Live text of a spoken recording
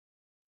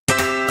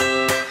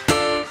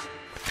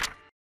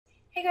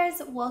Hey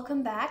guys,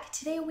 welcome back.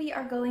 Today we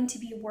are going to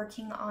be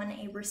working on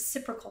a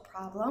reciprocal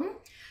problem.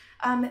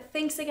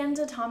 Thanks again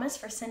to Thomas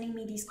for sending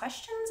me these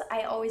questions.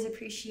 I always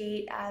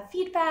appreciate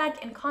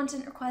feedback and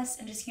content requests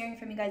and just hearing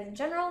from you guys in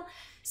general.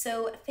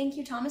 So thank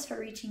you, Thomas, for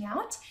reaching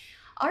out.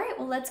 All right,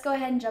 well, let's go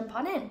ahead and jump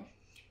on in.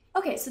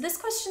 Okay, so this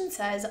question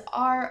says,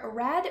 are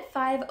rad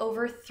 5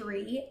 over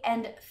 3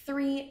 and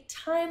 3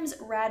 times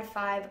rad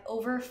 5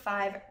 over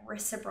 5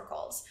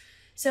 reciprocals?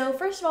 So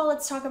first of all,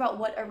 let's talk about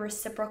what a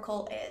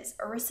reciprocal is.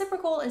 A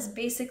reciprocal is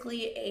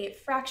basically a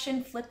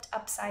fraction flipped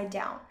upside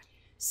down.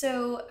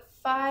 So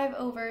 5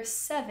 over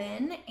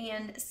 7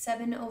 and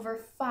 7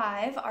 over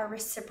 5 are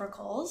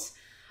reciprocals.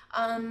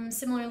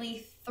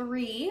 Similarly,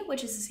 3,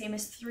 which is the same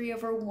as 3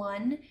 over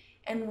 1,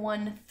 and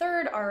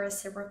 1/3 are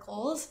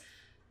reciprocals.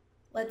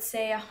 Let's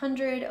say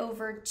 100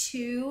 over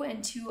 2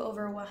 and 2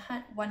 over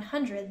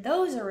 100,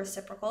 those are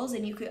reciprocals,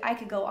 and I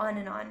could go on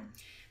and on.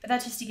 But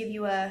that's just to give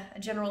you a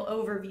general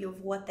overview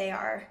of what they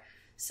are.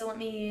 So let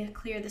me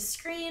clear the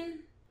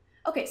screen.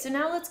 Okay, so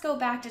now let's go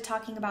back to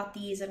talking about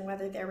these and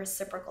whether they're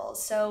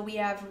reciprocals. So we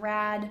have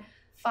rad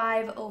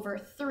 5 over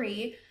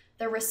 3.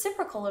 The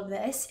reciprocal of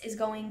this is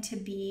going to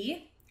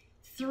be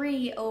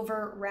 3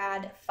 over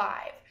rad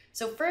 5.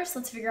 So first,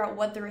 let's figure out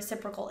what the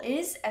reciprocal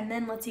is, and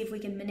then let's see if we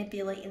can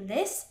manipulate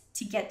this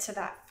to get to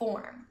that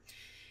form.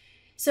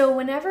 So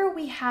whenever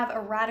we have a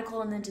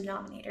radical in the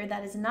denominator,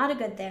 that is not a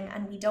good thing,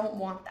 and we don't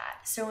want that.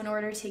 So in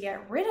order to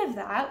get rid of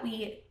that,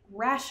 we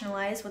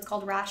rationalize, what's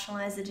called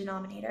rationalize the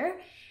denominator,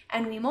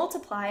 and we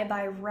multiply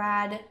by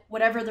rad,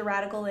 whatever the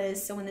radical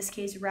is, so in this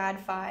case,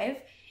 rad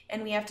 5,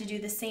 and we have to do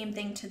the same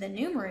thing to the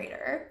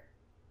numerator.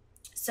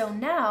 So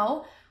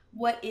now,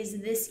 what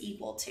is this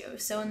equal to?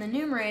 So in the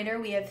numerator,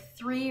 we have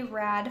 3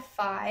 rad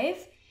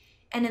 5,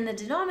 and in the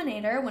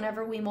denominator,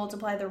 whenever we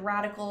multiply the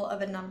radical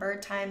of a number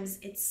times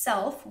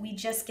itself, we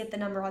just get the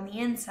number on the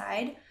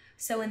inside.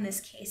 So in this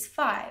case,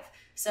 5.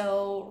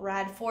 So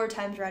rad 4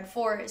 times rad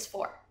 4 is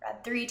 4.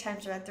 Rad 3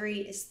 times rad 3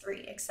 is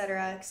 3,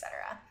 etc.,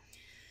 etc.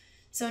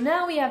 So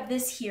now we have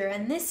this here,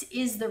 and this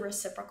is the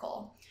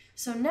reciprocal.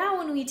 So now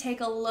when we take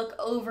a look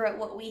over at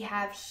what we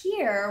have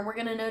here, we're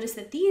going to notice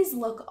that these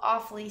look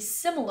awfully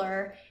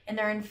similar, and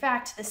they're in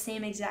fact the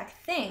same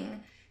exact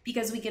thing,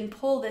 because we can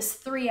pull this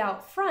 3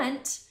 out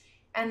front,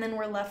 and then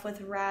we're left with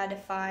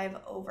rad 5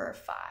 over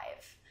 5.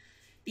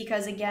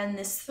 Because again,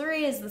 this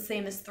 3 is the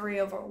same as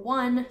 3 over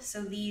 1,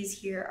 so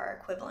these here are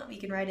equivalent. We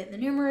can write it in the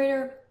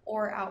numerator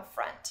or out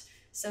front.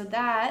 So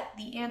that,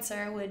 the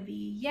answer would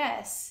be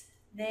yes,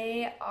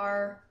 they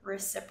are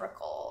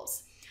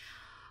reciprocals.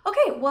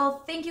 Okay,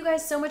 well, thank you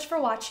guys so much for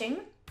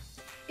watching.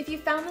 If you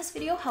found this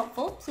video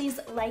helpful,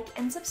 please like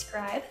and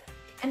subscribe.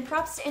 And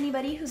props to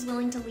anybody who's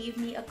willing to leave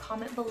me a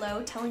comment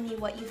below telling me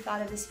what you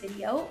thought of this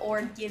video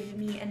or give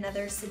me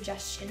another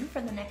suggestion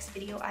for the next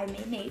video I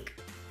may make.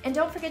 And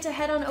don't forget to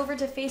head on over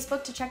to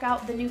Facebook to check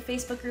out the new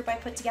Facebook group I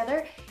put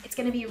together. It's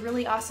going to be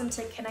really awesome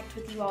to connect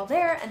with you all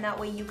there, and that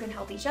way you can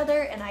help each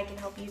other and I can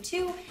help you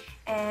too,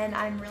 and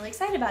I'm really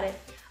excited about it.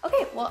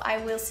 Okay, well, I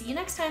will see you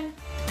next time.